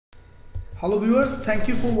Hello viewers, thank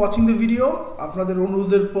you for watching the video. আপনাদের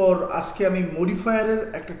অনুরোধের পর আজকে আমি মডিফায়ারের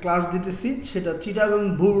একটা ক্লাস দিতেছি, সেটা চিটাগং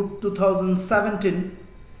বোর্ড 2017।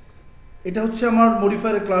 এটা হচ্ছে আমার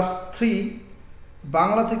মডিফায়ারের ক্লাস 3,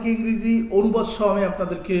 বাংলা থেকে ইংরেজি অনুবাদ সহ আমি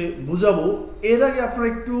আপনাদেরকে বুঝাবো। এর আগে আপনারা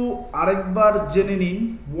একটু আরেকবার জেনে নিন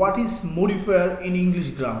what is modifier in English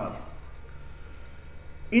grammar.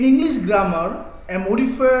 In English grammar, a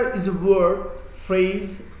modifier is a word,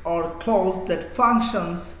 phrase, or clause that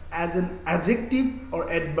functions as an adjective or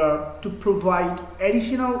adverb to provide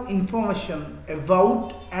additional information about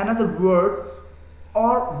another word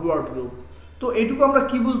or word group. তো এটুকু আমরা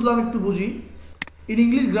কি বুঝলাম একটু বুঝি। In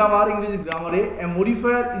English grammar, ইংরেজি গ্রামারে a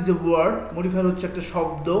modifier is a word, modifier হচ্ছে একটা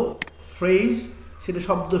শব্দ, phrase সেটা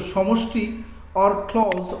শব্দ সমষ্টি, or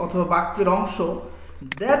clause অথবা বাক্যের অংশ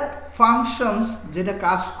that functions যেটা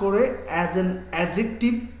কাজ করে as an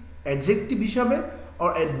adjective হিসাবে or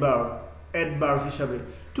adverb হিসাবে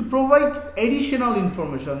to provide additional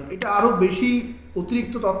information, এটা আরো বেশি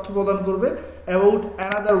অতিরিক্ত তথ্য প্রদান করবে about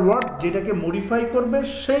another word, যেটাকে মডিফাই করবে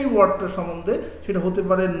সেই ওয়ার্ডটার সম্বন্ধে। সেটা হতে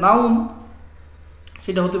পারে নাউন,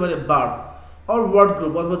 সেটা হতে পারে ভার্ব or ওয়ার্ড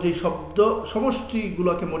গ্রুপ অথবা যে শব্দ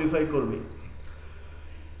সমষ্টিগুলোকে মডিফাই করবে।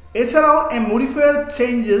 এছাড়াও এ মডিফায়ার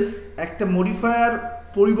চেঞ্জেস, একটা মডিফায়ার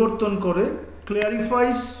পরিবর্তন করে,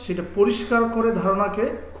 ক্লারিফাইস সেটা পরিষ্কার করে ধারণাকে,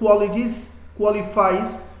 কোয়ালিফাইস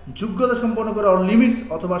যোগ্যতা সম্পন্ন করে, আর লিমিটস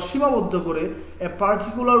অথবা সীমাবদ্ধ করে এ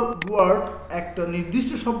পার্টিকুলার ওয়ার্ড একটা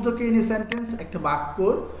নির্দিষ্ট শব্দকে ইন এ সেন্টেন্স একটা বাক্য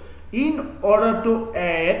ইন অর্ডার টু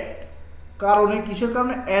অ্যাড, কারণে কিসের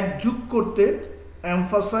কারণে অ্যাড যোগ করতে,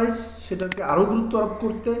 এমফাসাইজ সেটাকে আরও গুরুত্ব আরোপ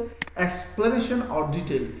করতে, এক্সপ্লেনেশন অর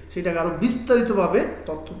ডিটেল সেটাকে আরও বিস্তারিতভাবে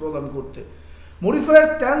তথ্য প্রদান করতে। Modifier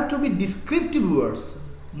tend two B descriptive ওয়ার্ডস,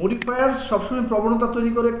 মডিফায়ার সবসময় প্রবণতা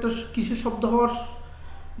তৈরি করে একটা কিসের শব্দ হওয়ার,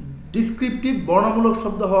 ডিসক্রিপটিভ বর্ণমূলক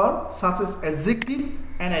শব্দ হওয়ার, such as adjective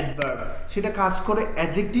and adverb, সেটা কাজ করে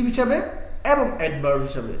অ্যাডজেক্টিভ হিসাবে এবং অ্যাডভার্ব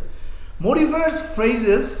হিসাবে। মডিফায়ার্স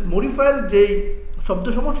ফ্রেজেস, মডিফায়ার যেই শব্দ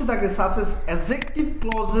সমষ্টি থাকে সাচ এস অ্যাডজেক্টিভ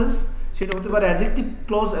ক্লজেস, সেটা হতে পারে অ্যাডজেক্টিভ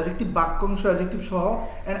ক্লজ, অ্যাডজেক্টিভ বাক্যাংশ, অ্যাডজেক্টিভ সহ,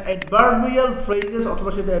 অ্যান্ড অ্যাডভার্বিয়াল ফ্রেজেস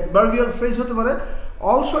অথবা সেটা অ্যাডভার্বিয়াল ফ্রেজ হতে পারে,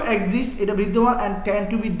 অলসো এক্সিস্ট এটা বিদ্যমান, and tend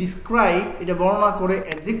two B describe এটা বর্ণনা করে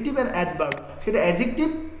অ্যাডজেক্টিভ অ্যান্ড অ্যাডভার্ব, সেটা অ্যাডজেক্টিভ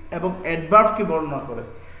এবং অ্যাডভার্বকে বর্ণনা করে।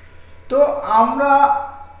 তো আমরা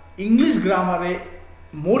ইংলিশ গ্রামারে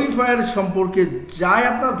মডিফায়ার সম্পর্কে যাই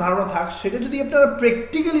আপনার ধারণা থাক, সেটা যদি আপনারা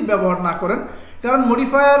প্র্যাকটিক্যালি ব্যবহার না করেন, কারণ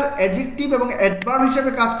মডিফায়ার অ্যাডজেক্টিভ এবং অ্যাডভার্ব হিসেবে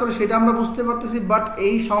কাজ করে সেটা আমরা বুঝতে পারতেছি, বাট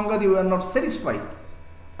এই সংজ্ঞা দিয়ে উই আর নট স্যাটিসফাইড,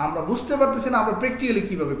 আমরা বুঝতে পারতেছি না আমরা প্র্যাকটিক্যালি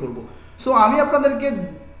কীভাবে করব। সো আমি আপনাদেরকে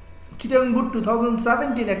চিটাগং বোর্ড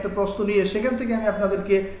 2017 একটা প্রশ্ন নিয়ে সেখান থেকে আমি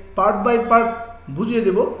আপনাদেরকে পার্ট বাই পার্ট বুঝিয়ে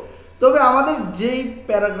দেব। তবে আমাদের যেই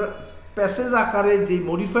প্যাসেজ আকারে যে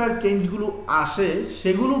মডিফায়ার চেঞ্জগুলো আসে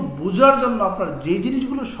সেগুলো বোঝার জন্য আপনার যে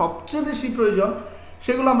জিনিসগুলো সবচেয়ে বেশি প্রয়োজন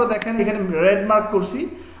সেগুলো আমরা দেখেন এখানে রেড মার্ক করছি।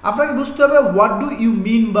 আপনাকে বুঝতে হবে what do you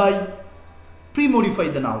mean by pre modify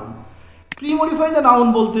the noun. Pre modify the noun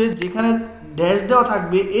বলতে যেখানে ড্যাশ দেওয়া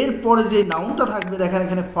থাকবে এরপরে যে নাউনটা থাকবে, দেখেন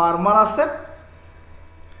এখানে ফার্মার আছে,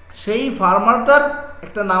 সেই ফার্মারটার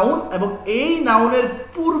একটা নাউন এবং এই নাউনের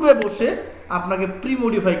পূর্বে বসে আপনাকে প্রি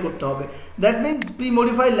মডিফাই করতে হবে। দ্যাট মিনস প্রি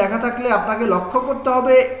মডিফাই লেখা থাকলে আপনাকে লক্ষ্য করতে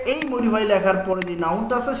হবে এই মডিফাই লেখার পরে যে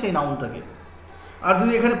নাউনটা আছে সেই নাউনটাকে। আর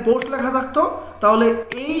যদি এখানে পোস্ট লেখা থাকতো তাহলে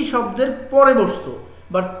এই শব্দের পরে বসতো,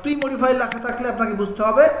 বাট প্রি মডিফাই লেখা থাকলে আপনাকে বুঝতে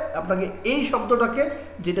হবে আপনাকে এই শব্দটাকে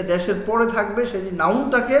যেটা ড্যাশের পরে থাকবে সেই যে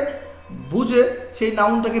নাউনটাকে বুঝে সেই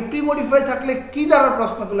নাউনটাকে প্রি মডিফাই থাকলে কী দ্বারা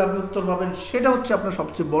প্রশ্ন করলে আপনি উত্তর পাবেন, সেটা হচ্ছে আপনার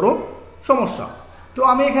সবচেয়ে বড় সমস্যা। তো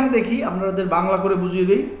আমি এখানে দেখি আপনাদের বাংলা করে বুঝিয়ে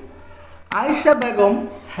দিই। Aisha Begum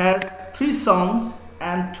has 3 sons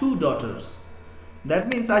and 2 daughters. That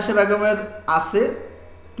means Aisha Begum-এর আছে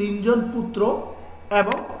 3 জন পুত্র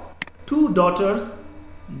এবং 2 daughters,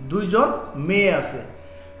 2 জন মেয়ে আছে।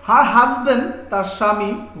 Her husband, তার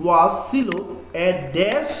স্বামী, ছিল a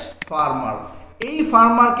dash farmer. এই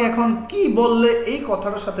ফার্মারকে এখন কি বললে এই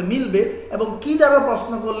কথাটার সাথে মিলবে এবং কি দ্বারা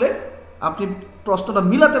প্রশ্ন করলে আপনি প্রশ্নটা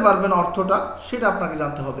মিলাতে পারবেন অর্থটা, সেটা আপনাকে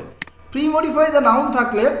জানতে হবে। প্রি মডিফাই দ্য নাউন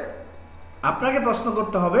থাকলে আপনাকে প্রশ্ন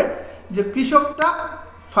করতে হবে যে কৃষকটা,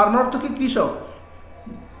 ফার্মার অর্থ কি কৃষক,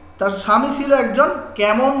 তার স্বামী ছিল একজন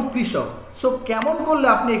কেমন কৃষক। সো কেমন করলে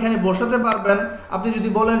আপনি এখানে বসাতে পারবেন, আপনি যদি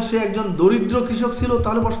বলেন সে একজন দরিদ্র কৃষক ছিল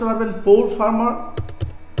তাহলে বসাতে পারবেন পোর ফার্মার,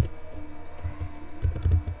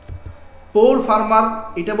 পোর ফার্মার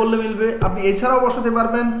এটা বললে মিলবে। আপনি এছাড়াও বসাতে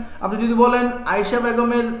পারবেন, আপনি যদি বলেন আয়েশা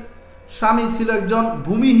বেগমের স্বামী ছিল একজন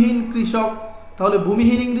ভূমিহীন কৃষক, তাহলে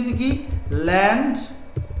ভূমিহীন ইংরেজি কি, ল্যান্ডলেস।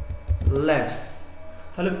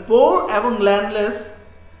 তাহলে পোর এবং ল্যান্ডলেস,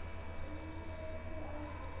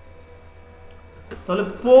 তাহলে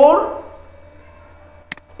পোর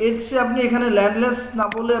এর চেয়ে আপনি এখানে ল্যান্ডলেস না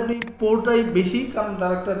বলে আপনি পোরটাই বেশি, কারণ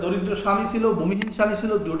তার একটা দরিদ্র স্বামী ছিল, ভূমিহীন স্বামী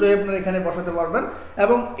ছিল, দুটোই আপনারা এখানে বসাতে পারবেন।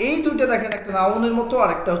 এবং এই দুইটা দেখেন একটা নাউনের মতো আর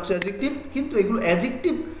একটা হচ্ছে অ্যাডজেক্টিভ, কিন্তু এগুলো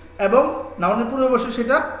অ্যাডজেক্টিভ এবং নাউনের পূর্বে বসে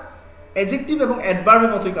সেটা অ্যাডজেক্টিভ এবং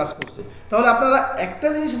অ্যাডভার্বের মতোই কাজ করছে। তাহলে আপনারা একটা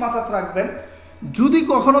জিনিস মাথায় রাখবেন, যদি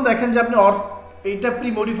কখনো দেখেন যে আপনি এইটা pre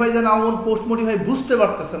modify the noun post modify বুঝতে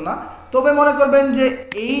পারতেছেন না, তবে মনে করবেন যে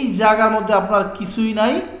এই জায়গার মধ্যে আপনার কিছুই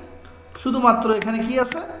নাই, শুধুমাত্র এখানে কি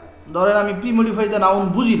আছে, ধরেন আমি প্রি মডিফাই দ্য নাউন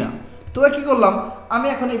বুঝি না, তবে কি করলাম, আমি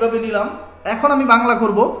এখন এইভাবে নিলাম। এখন আমি বাংলা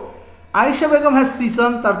করব। আয়েশা বেগম হ্যাজ 3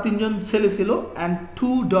 সন, তার 3জন ছেলে ছিল, অ্যান্ড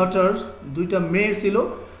 2 ডটার্স, 2টা মেয়ে ছিল।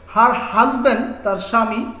 হার হাজব্যান্ড, তার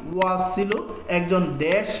স্বামী, ওয়াজ ছিল একজন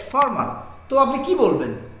ড্যাশ ফার্মার। তো আপনি কি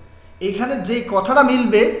বলবেন, এখানে যে কথাটা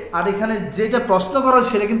মিলবে আর এখানে যেটা প্রশ্ন করা হয়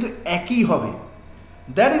সেটা কিন্তু একই হবে।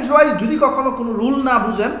 দ্যাট ইজ ওয়াই যদি কখনো কোনো রুল না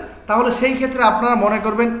বুঝেন, তাহলে সেই ক্ষেত্রে আপনারা মনে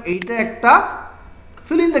করবেন এইটা একটা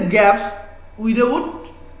fill in the gaps without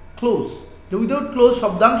close. যে উইদাউট ক্লোজ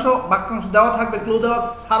শব্দাংশ বাক্যাংশ দেওয়া থাকবে, ক্লোজ দেওয়া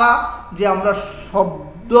ছাড়া যে আমরা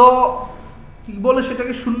শব্দ কি বলে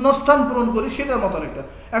সেটাকে শূন্যস্থান পূরণ করি, সেটার মতন একটা।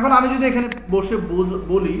 এখন আমি যদি এখানে বসে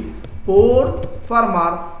বলি পোর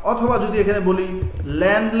ফার্মার, অথবা যদি এখানে বলি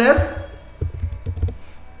landless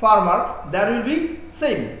farmer, that will be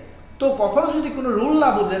same. তো কখনো যদি কোনো রুল না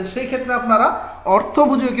বোঝেন, সেই ক্ষেত্রে আপনারা অর্থ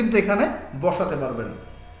বুঝেও কিন্তু এখানে বসাতে পারবেন।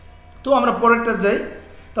 তো আমরা পরেরটা যাই।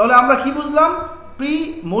 তাহলে আমরা কি বুঝলাম, প্রি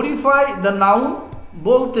মডিফাই দ্য নাউন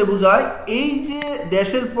বলতে বোঝায় এই যে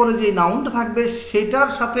ড্যাশের পরে যে নাউনটা থাকবে সেটার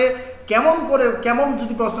সাথে কেমন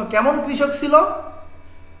যদি প্রশ্ন কেমন কৃষক ছিল,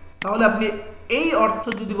 তাহলে আপনি এই অর্থ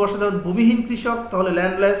যদি বসাতে দেন ভূমিহীন কৃষক, তাহলে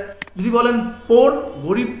ল্যান্ডলেস। যদি বলেন পোর,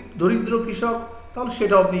 গরিব দরিদ্র কৃষক, তাহলে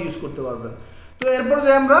সেটাও আপনি ইউজ করতে পারবেন। তো এরপর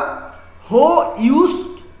যে আমরা হো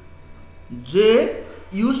ইউজড, যে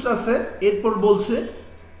ইউজড আছে, এরপর বলছে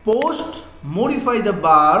post modify the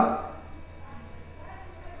verb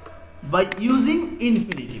by using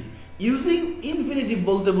infinitive. Using infinitive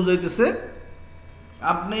বলতে বুঝাইতেছে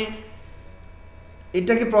আপনি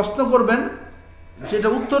এটাকে প্রশ্ন করবেন, সেটা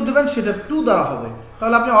উত্তর দেবেন, সেটা টু দ্বারা হবে।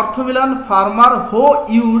 তাহলে আপনি অর্থ মিলান, ফার্মার হো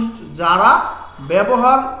ইউজড, যারা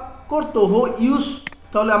ব্যবহার করতো, হো ইউজ,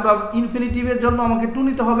 তাহলে আমরা ইনফিনিটিভের জন্য আমাকে টু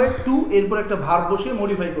নিতে হবে, টু, এরপর একটা ভার্ব বসিয়ে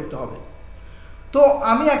মডিফাই করতে হবে। তো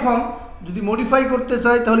আমি এখন যদি মডিফাই করতে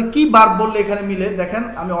চাই, তাহলে কি ভার্ব বললে এখানে মিলে, দেখেন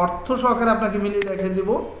আমি অর্থ সহকারে আপনাকে মিলিয়ে দেখিয়ে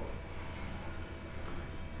দেব।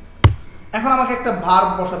 এখন আমাকে একটা ভার্ব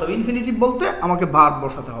বসাতে হবে, ইনফিনিটিভ বলতে আমাকে ভার্ব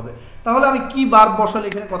বসাতে হবে। তাহলে আমি কি ভার্ব বসালে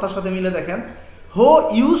এখানে কথার সাথে মিলে, দেখেন হো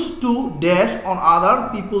use to dash on other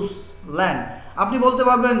people's land. আপনি বলতে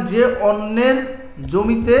পারবেন যে অন্যের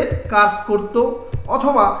জমিতে কাজ করত,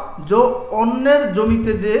 অথবা যে অন্যের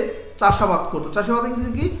জমিতে যে চাষাবাদ করতো। চাষাবাদ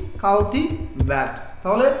ইংরেজি কি, কাল্টিভেট।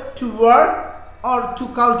 তাহলে to work or two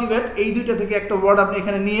cultivate, এই দুইটা থেকে একটা ওয়ার্ড আপনি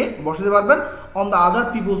এখানে নিয়ে বসাতে পারবেন, on the other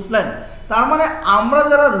people's land. তার মানে আমরা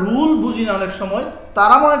যারা রুল বুঝি না অনেক সময়,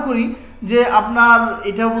 তারা মনে করি যে আপনার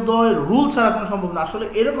এটা বোধহয় রুল ছাড়া কোনো সম্ভব না। আসলে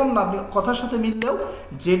এরকম না, আপনি কথার সাথে মিললেও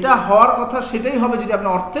যেটা হওয়ার কথা সেটাই হবে যদি আপনি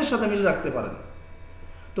অর্থের সাথে মিল রাখতে পারেন।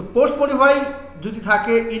 তো পোস্ট মডিফাই যদি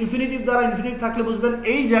থাকে ইনফিনিটিভ দ্বারা, ইনফিনিটিভ থাকলে বুঝবেন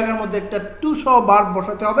এই জায়গার মধ্যে একটা টু সহ ভার্ব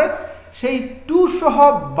বসাতে হবে। সেই টু সহ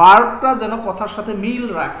ভার্বটা যেন কথার সাথে মিল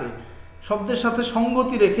রাখে, শব্দের সাথে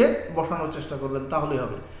সঙ্গতি রেখে বসানোর চেষ্টা করবেন, তাহলেই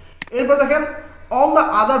হবে। এরপর দেখেন on the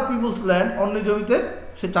other people's land, অন্যের জমিতে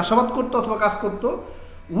সে চাষাবাদ করতো অথবা কাজ করতো।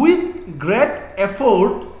 With great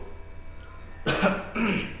effort,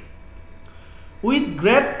 with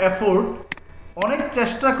great effort, অনেক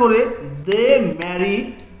চেষ্টা করে, দে ম্যারিড,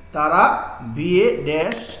 তারা বিয়ে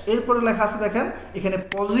ড্যাশ, এরপরে লেখা আছে দেখেন এখানে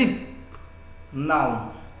পজিটিভ নাউন।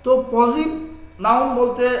 তো পজিটিভ নাউন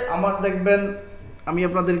বলতে আমার দেখবেন আমি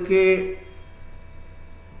আপনাদেরকে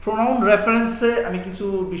প্রোনাউন রেফারেন্সে আমি কিছু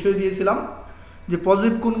বিষয় দিয়েছিলাম যে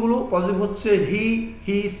পজিটিভ কোনগুলো। পজিটিভ হচ্ছে হি,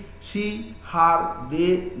 his, she, her, they,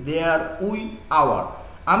 there, we, hour.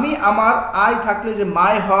 আমি আমার, আই থাকলে যে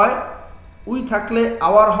মাই হয়, উই থাকলে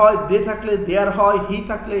আওয়ার হয়, দে থাকলে দেয়ার হয়, হি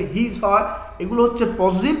থাকলে হিজ হয়, এগুলো হচ্ছে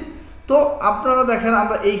পজিটিভ। তো আপনারা দেখেন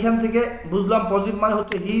আমরা এইখান থেকে বুঝলাম পজিটিভ মানে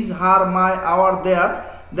হচ্ছে his, her, my, hour, there.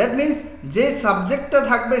 That means যে সাবজেক্টটা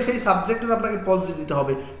থাকবে সেই সাবজেক্টের আপনাকে পজিটিভ দিতে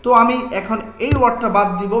হবে। তো আমি এখন এই ওয়ার্ডটা বাদ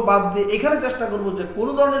দিব, বাদ দিয়ে এখানে চেষ্টা করবো যে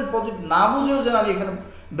কোনো ধরনের পজিটিভ না বুঝেও যেন আমি এখানে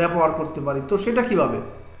ব্যবহার করতে পারি। তো সেটা কিভাবে,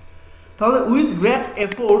 তাহলে উইথ গ্রেট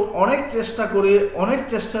এফোর্ট, অনেক চেষ্টা করে, অনেক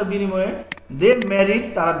চেষ্টার বিনিময়ে, দে ম্যারিড,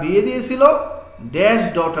 তারা বিয়ে দিয়েছিল, ড্যাশ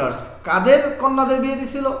ডটার্স, কাদের কন্যাদের বিয়ে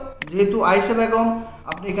দিয়েছিল, যেহেতু আয়েশা বেগম,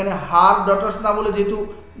 আপনি এখানে হার ডটার্স না বলে, যেহেতু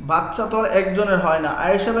বাচ্চা তো আর একজনের হয় না,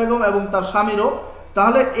 আয়েশা বেগম এবং তার স্বামীরও,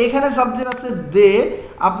 তাহলে এখানে সাবজেক্ট আছে দে।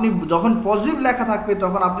 আপনি যখন পজিটিভ লেখা থাকবে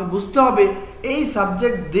তখন আপনি বুঝতে হবে এই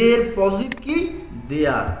সাবজেক্ট দের পজিটিভ কি,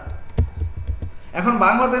 দেয়ার। এখন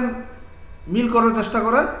বাংলাতে মিল করার চেষ্টা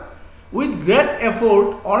করেন। উইথ গ্রেট এফোর্ট,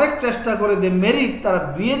 অনেক চেষ্টা করে, দে মেরিট, তারা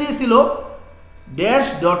বিয়ে দিয়েছিল ড্যাশ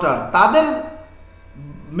ডটার, তাদের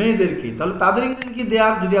মেয়েদেরকে। তাহলে তাদের ইংরেজি কি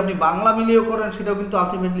দেয়ার, যদি আপনি বাংলা মিলিয়েও করেন সেটাও কিন্তু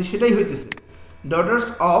আলটিমেটলি সেটাই হইতেছে, daughters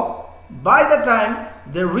of, by the time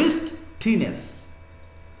they reached teenage,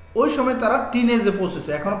 ওই সময় তারা টিনেজে পৌঁছেছে,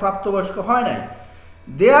 এখনো প্রাপ্তবয়স্ক হয় নাই।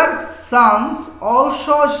 দেয়ার সানস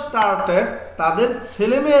অলসো স্টার্টেড, তাদের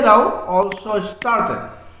ছেলেমেয়েরাও অলসো স্টার্টেড,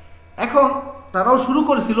 এখন তারাও শুরু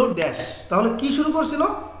করেছিল ড্যাশ, তাহলে কি শুরু করেছিল,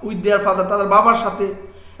 উইথ দেয়ার ফাদার, তাদের বাবার সাথে।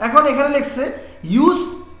 এখন এখানে লিখছে use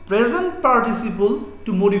present participle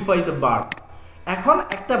two modify the verb, এখন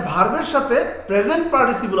একটা ভার্বের সাথে প্রেজেন্ট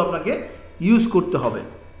পার্টিসিপল আপনাকে ইউজ করতে হবে।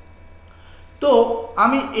 তো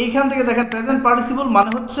আমি এইখান থেকে দেখেন, প্রেজেন্ট পার্টিসিপল মানে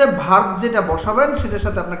হচ্ছে ভার্ব যেটা বসাবেন সেটার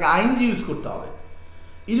সাথে আপনাকে আইএনজি ইউজ করতে হবে।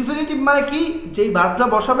 ইনফিনিটিভ মানে কি, যেই ভার্বটা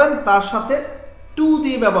বসাবেন তার সাথে টু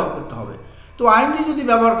দিয়ে ব্যবহার করতে হবে। তো আইএনজি যদি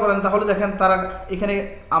ব্যবহার করেন তাহলে দেখেন তারা এখানে,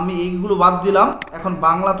 আমি এইগুলো বাদ দিলাম, এখন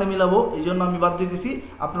বাংলাতে মিলাবো, এই জন্য আমি বাদ দিয়ে দিছি,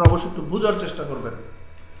 আপনারা অবশ্যই একটু বোঝার চেষ্টা করবেন।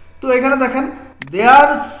 তো এখানে দেখেন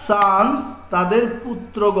দেয়ার সানস, তাদের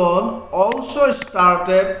পুত্রগণ, অলসো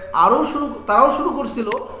স্টার্টেড, তারাও শুরু করছিল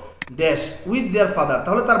ড্যাশ উইথ দেয়ার ফাদার,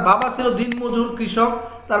 তাহলে তার বাবা ছিল দিনমজুর কৃষক,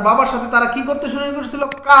 তার বাবার সাথে তারা কি করতে শুরু করেছিল,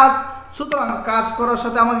 কাজ। সুতরাং কাজ করার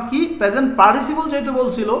সাথে আমাকে কি, প্রেজেন্ট পার্টিসিপল যেহেতু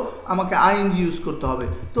বলছিল আমাকে আইএনজি ইউজ করতে হবে।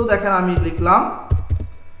 তো দেখেন আমি লিখলাম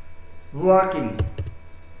ওয়ার্কিং,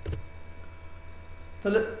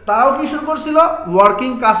 তাহলে তারাও কি শুরু করছিল, ওয়ার্কিং,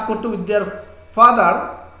 কাজ করতে, উইথ দেয়ার ফাদার,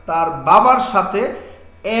 তার বাবার সাথে,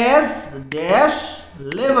 এজ ড্যাশ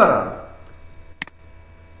লেবারার,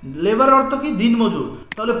 লেবার অর্থ কি, দিনমজুর।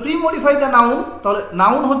 তাহলে প্রি মডিফাই দ্য নাউন, তাহলে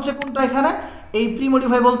নাউন হচ্ছে কোনটা এখানে, এই প্রি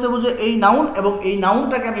মডিফাই বলতে বোঝে এই নাউন, এবং এই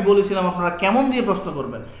নাউনটাকে আমি বলেছিলাম আপনারা কেমন দিয়ে প্রশ্ন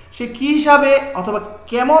করবেন, সে কি হিসাবে অথবা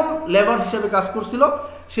কেমন লেবার হিসাবে কাজ করছিল,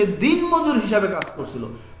 সে দিনমজুর হিসাবে কাজ করছিল।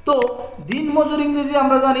 তো দিনমজুর ইংরেজি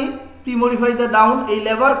আমরা জানি, প্রি মডিফাই দ্য নাউন, এই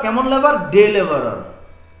লেবার কেমন লেবার, ডে লেবারার।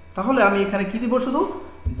 তাহলে আমি এখানে কি দিব, শুধু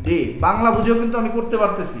ডে, বাংলা বুঝেও কিন্তু আমি করতে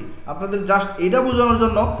পারতেছি, আপনাদের জাস্ট এটা বোঝানোর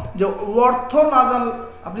জন্য যে অর্থ না জানলে,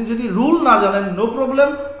 আপনি যদি রুল না জানেন নো প্রবলেম,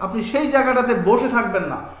 আপনি সেই জায়গাটাতে বসে থাকবেন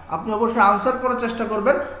না, আপনি অবশ্যই আনসার করার চেষ্টা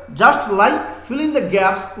করবেন, just like fill in the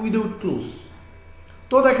gaps without clues.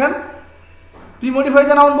 তো দেখেন প্রি মডিফাই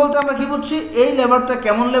দ্য নাউন বলতে আমরা কি বুঝছি, এই লেবারটা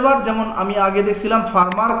কেমন লেবার, যেমন আমি আগে দেখছিলাম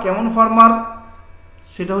ফার্মার, কেমন ফার্মার,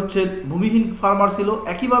 সেটা হচ্ছে ভূমিহীন ফার্মার ছিল।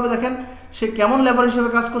 একইভাবে দেখেন সে কেমন লেবার হিসেবে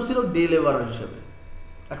কাজ করছিল, ডে লেবারার হিসেবে।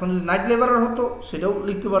 এখন যদি নাইট লেবারার হতো সেটাও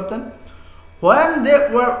লিখতে পারতেন। হোয়েন দে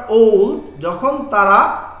ওয়ার ওল্ড, যখন তারা,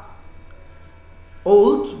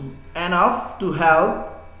 ওল্ড এনাফ টু হেল্প,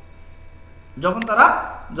 যখন তারা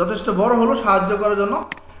যথেষ্ট বড় হলো সাহায্য করার জন্য।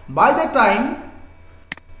 বাই দ্য টাইম,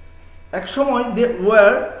 এক সময় দে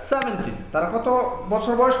ওয়ার 17, তারা কত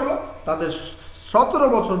বছর বয়স হলো, তাদের 17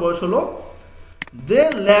 বছর বয়স হলো। দে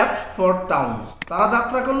লেফট ফর টাউন্স, তারা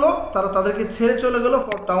যাত্রা করলো, তারা তাদেরকে ছেড়ে চলে গেল।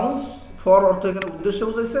 ফর টাউন্স, ফর অর্থ এখানে উদ্দেশ্যে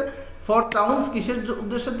বোঝাইছে, ফর টাউন্স কিসের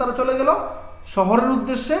উদ্দেশ্যে তারা চলে গেল, শহরের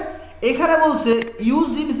উদ্দেশ্যে। এখানে বলছে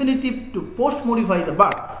use infinitive to post modify the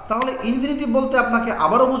verb, তাহলে ইনফিনিটিভ বলতে আপনাকে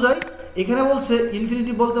আবারও বোঝাই, এখানে বলছে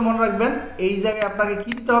ইনফিনিটিভ বলতে মনে রাখবেন এই জায়গায় আপনাকে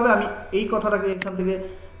কি দিতে হবে, আমি এই কথাটাকে এখান থেকে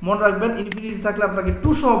মনে রাখবেন, ইনফিনিটিভ থাকলে আপনাকে টু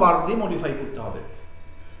সহ ভার্ব দিয়ে মডিফাই করতে হবে।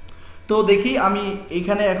 তো দেখি আমি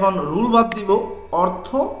এইখানে এখন রুল বাদ দিব, অর্থ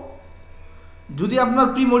যদি আপনার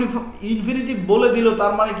প্রি মডিফাই ইনফিনিটিভ বলে দিল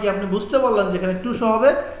তার মানে কি আপনি বুঝতে পারলেন যেখানে টু সহ হবে,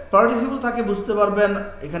 পার্টিসিপল থাকে বুঝতে পারবেন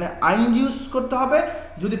এখানে আইএনজি ইউজ করতে হবে।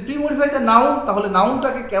 যদি প্রি মডিফাইতে নাউন, তাহলে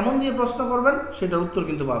নাউনটাকে কেমন দিয়ে প্রশ্ন করবেন সেটার উত্তর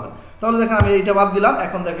কিন্তু পাবেন। তাহলে দেখেন আমি এইটা বাদ দিলাম।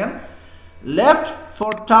 এখন দেখেন লেফট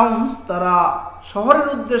ফর টাউন্স, তারা শহরের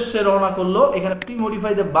উদ্দেশ্যে রওনা করলো, এখানে pre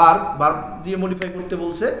modify the verb, verb দিয়ে মডিফাই করতে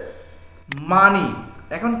বলছে মানি।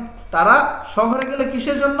 এখন তারা শহরে গেলে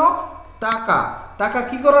কিসের জন্য, টাকা, টাকা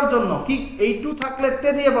কি করার জন্য, কি এই টু থাকলে তে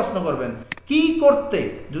দিয়ে প্রশ্ন করবেন, কি করতে।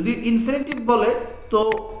 যদি ইনফিনিটিভ বলে তো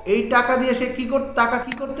এই টাকা দিয়ে সে কি করতে, টাকা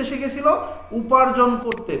কি করতে শিখেছিল, উপার্জন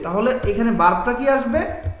করতে, তাহলে এখানে ভার্বটা কি আসবে,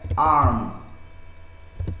 আর্ন,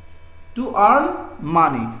 টু আর্ন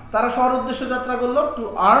মানি। তারা শহর উদ্দেশ্যে যাত্রা করলো, টু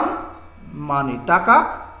আর্ন মানি, টাকা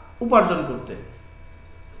উপার্জন করতে।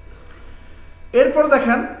 এরপর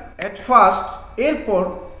দেখেন এট ফার্স্ট, এরপর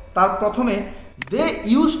তার প্রথমে they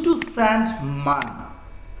use to send money,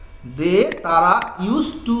 তারা ইউজ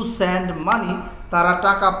টু সেন্ড মানি, তারা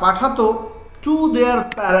টাকা পাঠাতো, টু দেয়ার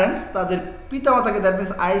প্যারেন্টস, তাদের পিতামাতাকে, that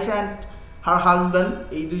means Ayesha and her husband,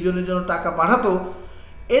 এই দুইজনের জন্য টাকা পাঠাতো।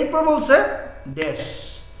 এরপর বলছে dash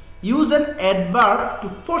use an adverb two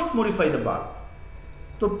post modify the verb.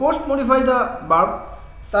 তো পোস্ট মডিফাই দ্য ভার্ব,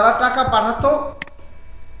 তারা টাকা পাঠাতো,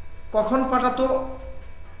 কখন পাঠাতো,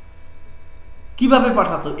 কিভাবে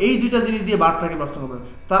পাঠাতো, এই দুইটা জিনিস দিয়ে ভার্বটাকে প্রশ্ন করবেন।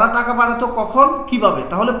 তারা টাকা পাঠাতো কখন, কিভাবে।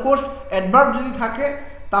 তাহলে পোস্ট অ্যাডভার্ব যদি থাকে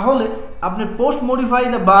তাহলে আপনি পোস্ট মডিফাই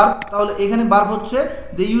দ্য ভার্ব, তাহলে এখানে ভার্ব হচ্ছে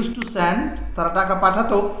দে ইউজ টু সেন্ড, তারা টাকা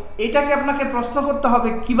পাঠাতো। এটাকে আপনাকে প্রশ্ন করতে হবে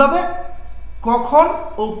কিভাবে, কখন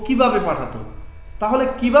ও কিভাবে পাঠাতো। তাহলে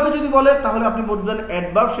কিভাবে যদি বলে তাহলে আপনি বলবেন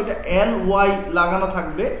অ্যাডভার্ব, সেটা ly লাগানো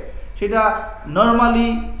থাকবে, সেটা নর্মালি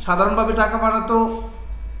সাধারণভাবে টাকা পাঠাতো।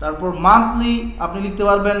 তারপর মান্থলি আপনি লিখতে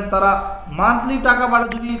পারবেন তারা মান্থলি টাকা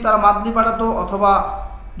পাঠাতো, যদি তারা মান্থলি পাঠাতো, অথবা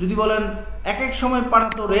যদি বলেন এক এক সময়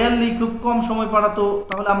পাঠাতো, রেয়ারলি খুব কম সময় পাঠাতো,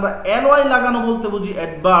 তাহলে আমরা ly লাগানো বলতে বুঝি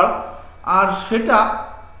অ্যাডভার্ব। আর সেটা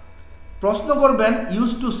প্রশ্ন করবেন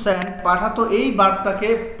ইউজ টু সেন্ড, পাঠাতো এই ভার্বটাকে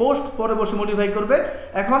পোস্ট পরে বসে মডিফাই করবে।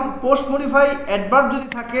 এখন পোস্ট মডিফাই অ্যাডভার্ব যদি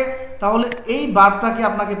থাকে তাহলে এই ভার্বটাকে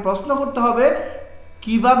আপনাকে প্রশ্ন করতে হবে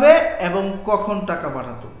কিভাবে এবং কখন টাকা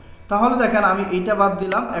পাঠাতো। তাহলে দেখেন আমি এইটা বাদ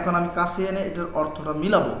দিলাম, এখন আমি কাছে এনে এটার অর্থটা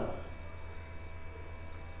মিলাবো।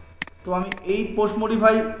 তো আমি এই পোস্ট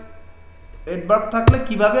মডিফাই অ্যাডভার্ব থাকলে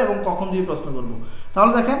কিভাবে এবং কখন দিয়ে প্রশ্ন করব।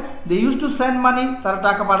 তাহলে দেখেন they use to send money, তারা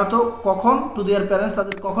টাকা পাঠাতো কখন, টু দেয়ার প্যারেন্টস,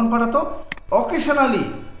 তাদের কখন পাঠাতো। অকেশনালি,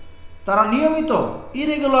 তারা নিয়মিত।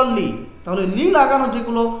 ইরেগুলারলি, তাহলে লি লাগানো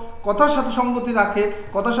যেগুলো কথার সাথে সঙ্গতি রাখে,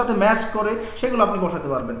 কথার সাথে ম্যাচ করে, সেগুলো আপনি বসাতে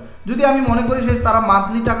পারবেন। যদি আমি মনে করি সে তারা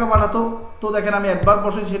মান্থলি টাকা পাঠাতো, তো দেখেন আমি অ্যাডভার্ব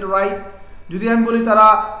বসাই, সেটা রাইট। যদি আমি বলি তারা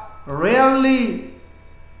রেয়ারলি,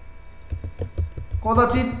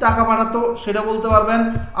 কদাচিৎ টাকা পাঠাতো, সেটা বলতে পারবেন।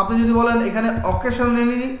 আপনি যদি বলেন এখানে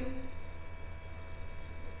অকেশনালি,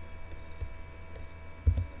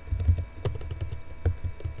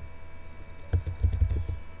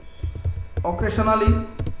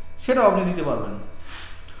 সেটাও আপনি দিতে পারবেন।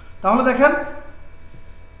 তাহলে দেখেন,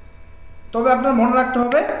 তবে আপনার মনে রাখতে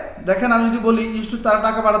হবে, দেখেন আমি যদি বলি ইউজ টু, তারা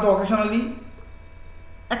টাকা পাঠাতো অকেশনালি,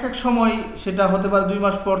 এক এক সময় সেটা হতে পারে 2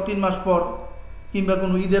 মাস পর, 3 মাস পর, কিংবা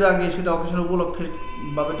কোনো ঈদের আগে, সেটা অকেশনাল উপলক্ষে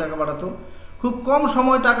ভাবে টাকা পাঠাতো। খুব কম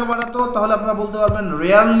সময় টাকা পাঠাতো, তাহলে আপনারা বলতে পারবেন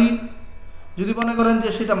রেয়ারলি। যদি মনে করেন যে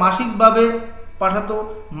সেটা মাসিকভাবে পাঠাতো,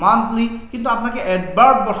 মান্থলি। কিন্তু আপনাকে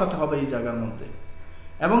অ্যাডভার্ব বসাতে হবে এই জায়গার মধ্যে,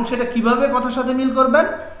 এবং সেটা কিভাবে কথার সাথে মিল করবেন।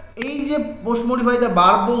 এই যে পোস্ট মডিফাই দ্য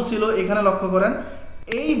ভার্ব বলছিল, এখানে লক্ষ্য করেন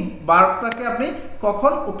এই ভার্বটাকে আপনি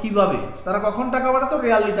কখন ও কিভাবে, তারা কখন টাকা পাঠাতো,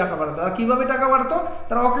 রিয়ালি টাকা পাঠাতো। আর কিভাবে টাকা পাঠাতো,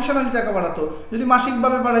 তারা অকেশনালি টাকা পাঠাতো। যদি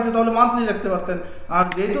মাসিকভাবে পাঠাতো তাহলে মান্থলি রাখতে পারতেন। আর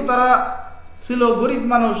যেহেতু তারা ছিল গরিব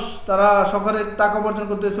মানুষ, তারা সকালে টাকা উপার্জন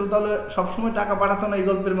করতে এসেছিল, তাহলে সবসময় টাকা পাঠাতো না এই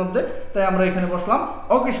গল্পের মধ্যে, তাই আমরা এখানে বসলাম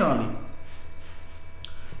অকেশনালি।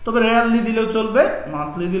 তবে রেয়ারলি দিলেও চলবে,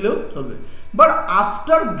 মান্থলি দিলেও চলবে। বাট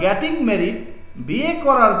আফটার গেটিং ম্যারিড, বিয়ে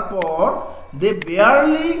করার পর, দে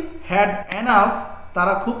বেয়ারলি হ্যাড এনাফ,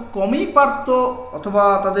 তারা খুব কমই পারত অথবা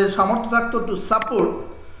তাদের সামর্থ্য থাকতো টু সাপোর্ট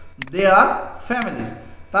দেয়ার ফ্যামিলিজ,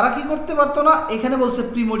 তারা কি করতে পারতো না। এখানে বলছে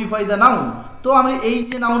প্রি মডিফাই দ্য নাউন। তো আমি এই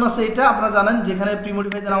যে নাউন আছে, এটা আপনারা জানেন যেখানে প্রি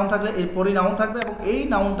মডিফাই দ্য নাউন থাকলে এরপরেই নাউন থাকবে, এবং এই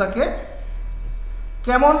নাউনটাকে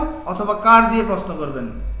কেমন অথবা কার দিয়ে প্রশ্ন করবেন।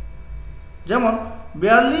 যেমন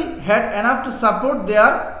barely had enough to support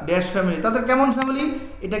there dash family, তাদের কেমন ফ্যামিলি,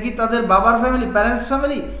 এটা কি তাদের বাবার ফ্যামিলি, প্যারেন্টস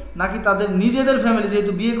ফ্যামিলি, নাকি তাদের নিজেদের ফ্যামিলি,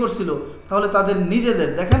 যেহেতু বিয়ে করছিল তাহলে তাদের নিজেদের।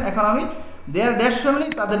 দেখেন এখন আমি দেয়ার ড্যাশ ফ্যামিলি,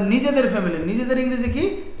 তাদের নিজেদের ফ্যামিলি, নিজেদের ইংরেজি কি,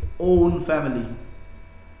 ওন ফ্যামিলি।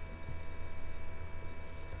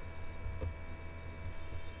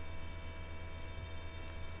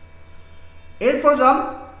 এরপর যান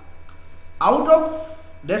আউট অফ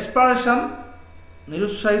ডেসপারেশন,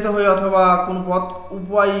 নিরুৎসাহিত হয়ে অথবা কোনো পথ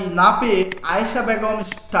উপায় না পেয়ে আয়েশা বেগম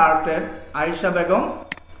স্টার্টেড, আয়েশা বেগম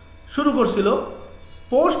শুরু করছিল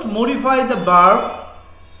post modify the verb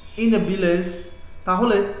in the village.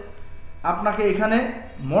 তাহলে আপনাকে এখানে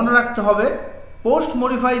মনে রাখতে হবে পোস্ট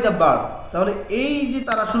মডিফাই দ্য ভার্ব, তাহলে এই যে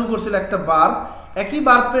তারা শুরু করছিল একটা ভার্ব, একই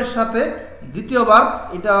ভার্বের সাথে দ্বিতীয় ভার্ব,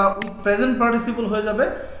 এটা উইথ প্রেজেন্ট পার্টিসিপল হয়ে যাবে।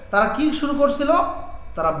 তারা কি শুরু করছিল,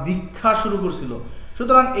 তারা ভিক্ষা শুরু করছিল।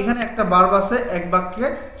 সুতরাং এখানে একটা ভার্ব আছে এক বাক্যে,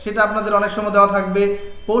 সেটা আপনাদের অনেক সময় দেওয়া থাকবে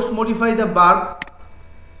post modify the verb.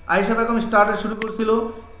 Ayesha Begum স্টার্টে শুরু করছিল,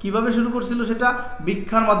 কিভাবে শুরু করছিল, সেটা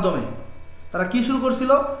ভিক্ষার মাধ্যমে। তারা কি শুরু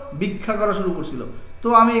করছিল, ভিক্ষা করা শুরু করছিল। তো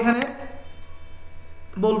আমি এখানে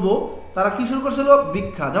বলবো তারা কি শুরু করছিল,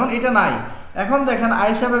 ভিক্ষা। যেমন এটা নাই। এখন দেখেন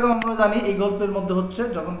আয়েশা বেগম আমরা জানি এই গল্পের মধ্যে হচ্ছে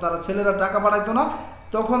যখন তারা ছেলেরা টাকা পাঠাইতো না,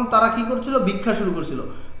 তখন তারা কি করছিল, ভিক্ষা শুরু করছিল।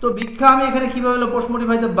 তো ভিক্ষা আমি এখানে কিভাবে হলো পোস্ট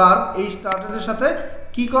মডিফাই দ্য ভার্ব, এই স্টার্টের সাথে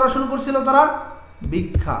কি করা শুরু করছিল, তারা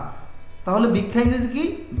ভিক্ষা। তাহলে ভিক্ষা ইংরেজি কি,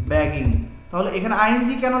 ব্যাগিং। তাহলে এখানে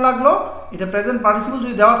আইএনজি কেন লাগলো, এটা প্রেজেন্ট পার্টিসিপল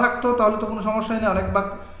যদি দেওয়া থাকতো তাহলে তো কোনো সমস্যাই নেই।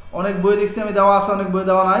 অনেক বই দেখছি আমি দেওয়া আছে, অনেক বই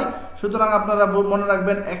দেওয়া নাই। সুতরাং আপনারা মনে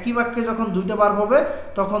রাখবেন একই বাক্যে যখন দুইটা ভার্ব হবে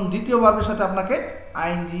তখন দ্বিতীয় ভার্বের সাথে আপনাকে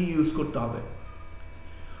আইএনজি ইউজ করতে হবে।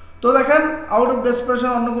 তো দেখেন আউট অফ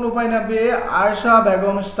ডেসপারেশন অন্য কোনো উপায় না পেয়ে আয়েশা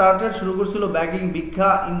বেগম স্টার্টেড শুরু করছিল ব্যাগিং ভিক্ষা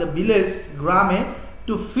ইন দ্য ভিলেজ গ্রামে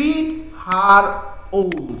to feed her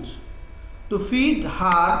ওলস to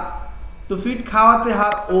feed খাওয়াতে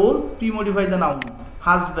হার ওল প্রিমোডিফাই দ্য নাউন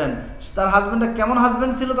হাজব্যান্ড। তার হাজব্যান্ডটা কেমন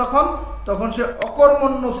হাজব্যান্ড ছিল তখন সে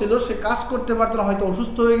অকর্মণ্য ছিল, সে কাজ করতে পারতো না, হয়তো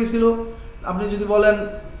অসুস্থ হয়ে গেছিল। আপনি যদি বলেন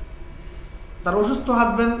তার অসুস্থ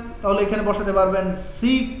হাজব্যান্ড তাহলে এখানে বসাতে পারবেন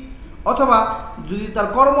সিক, অথবা যদি তার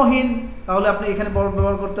কর্মহীন তাহলে আপনি এখানে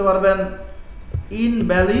ব্যবহার করতে পারবেন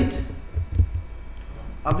ইনভ্যালিড।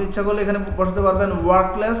 আপনি ইচ্ছা করলে এখানে বসাতে পারবেন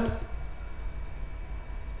ওয়ার্কলেস।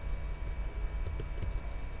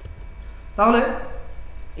 তাহলে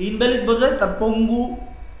ইনভ্যালিড বোঝায় তার পঙ্গু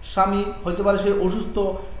স্বামী, হয়তো পারে সে অসুস্থ,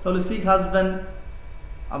 তাহলে সিক হাজব্যান্ড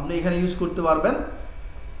আপনি এখানে ইউজ করতে পারবেন।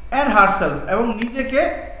 অ্যান্ড হারসেলফ এবং নিজেকে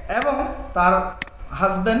এবং তার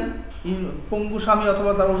হাজব্যান্ড পঙ্গু স্বামী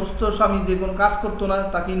অথবা তার অসুস্থ স্বামী যে কোনো কাজ করতো না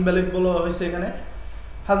তাকে ইনভ্যালিড বলা হয়েছে এখানে।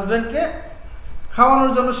 হাজব্যান্ডকে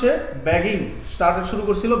খাওয়ানোর জন্য সে ব্যাগিং স্টার্টেড শুরু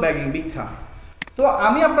করছিল, ব্যাগিং ভিক্ষা। তো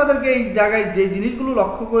আমি আপনাদেরকে এই জায়গায় যে জিনিসগুলো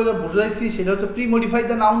লক্ষ্য করে বুঝাইছি সেটা হচ্ছে প্রি মডিফাই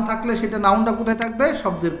দ্য নাউন থাকলে সেটা নাউনটা কোথায় থাকবে,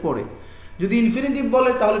 শব্দের পরে। যদি ইনফিনিটিভ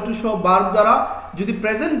বলে তাহলে টু শো ভার্ব দ্বারা, যদি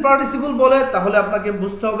প্রেজেন্ট পার্টিসিপল বলে তাহলে আপনাকে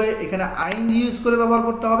বুঝতে হবে এখানে আইএনজি ইউজ করে ব্যবহার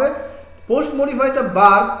করতে হবে। পোস্ট মডিফাই দ্য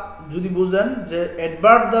ভার্ব যদি বুঝেন যে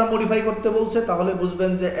অ্যাডভার্ব দ্বারা মডিফাই করতে বলছে তাহলে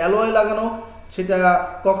বুঝবেন যে অ্যালয় লাগানো, সেটা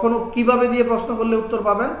কখনো কিভাবে দিয়ে প্রশ্ন করলে উত্তর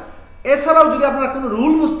পাবেন। এছাড়াও যদি আপনারা কোনো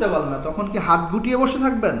রুল বুঝতে পারেন না তখন কি হাত গুটিয়ে বসে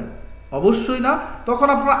থাকবেন? অবশ্যই না, তখন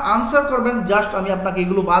আপনারা আনসার করবেন। জাস্ট আমি আপনাকে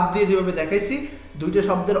এগুলো বাদ দিয়ে যেভাবে দেখাইছি দুইটা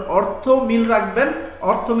শব্দের অর্থ মিল রাখবেন,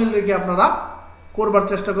 অর্থ মিল রেখে আপনারা করবার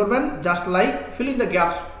চেষ্টা করবেন। Just like fill in the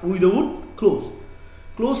gaps with the wood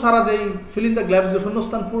close ছাড়া যেই ফিল ইন দ্য গ্যাপস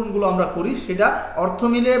শূন্যস্থান পূরণগুলো আমরা করি সেটা অর্থ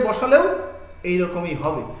মিলে বসালেও এইরকমই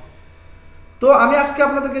হবে। তো আমি আজকে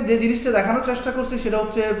আপনাদেরকে যে জিনিসটা দেখানোর চেষ্টা করছি সেটা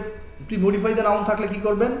হচ্ছে প্রি মডিফাই দ্য নাউন থাকলে কি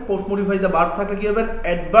করবেন, পোস্ট মডিফাই দ্য ভার্ব থাকলে কি করবেন,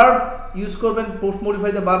 অ্যাডভার্ব ইউজ করবেন, পোস্ট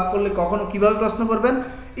মডিফাই দ্য ভার্ব করলে কখনো কিভাবে প্রশ্ন করবেন,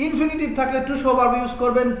 ইনফিনিটিভ থাকলে টু শো ভার্ব ইউজ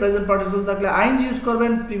করবেন, প্রেজেন্ট পার্টিসিপল থাকলে আইএনজি ইউজ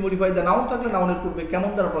করবেন, প্রি মডিফাই দ্য নাউন থাকলে নাউনের পূর্বে কেমন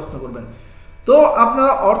দ্বারা প্রশ্ন করবেন। তো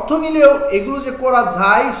আপনারা অর্থ মিলেও এগুলো যে করা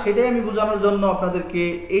যায় সেটাই আমি বোঝানোর জন্য আপনাদেরকে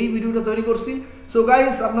এই ভিডিওটা তৈরি করছি। সো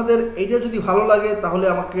গাইস, আপনাদের এটা যদি ভালো লাগে তাহলে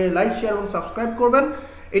আমাকে লাইক, শেয়ার এবং সাবস্ক্রাইব করবেন।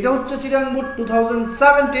 এটা হচ্ছে চিটাং বুট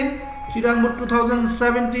 2017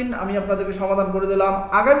 আমি আপনাদেরকে সমাধান করে দিলাম।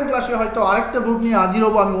 আগামী ক্লাসে হয়তো আরেকটা বুট নিয়ে হাজির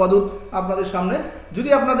হবো আমি ওয়াদুদ আপনাদের সামনে। যদি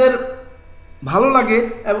আপনাদের ভালো লাগে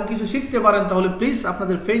এবং কিছু শিখতে পারেন তাহলে প্লিজ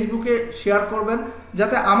আপনাদের ফেসবুকে শেয়ার করবেন,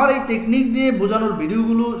 যাতে আমার এই টেকনিক দিয়ে বোঝানোর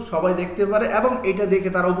ভিডিওগুলো সবাই দেখতে পারে এবং এটা দেখে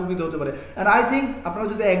তারা উপকৃত হতে পারে। অ্যান্ড আই থিঙ্ক আপনারা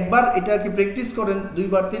যদি একবার এটাকে প্র্যাকটিস করেন,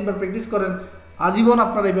 2বার 3বার প্র্যাকটিস করেন, আজীবন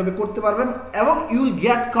আপনারা এইভাবে করতে পারবেন এবং ইউ উইল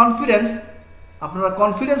গেট কনফিডেন্স। আপনারা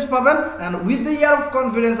কনফিডেন্স পাবেন and with the year of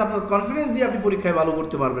confidence আপনার কনফিডেন্স দিয়ে আপনি পরীক্ষায় ভালো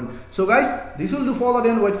করতে পারবেন। So guys, this will do for the day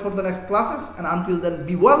and wait for the next classes, and until then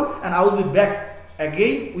be well and I will be back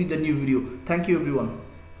again with the new video. Thank you everyone.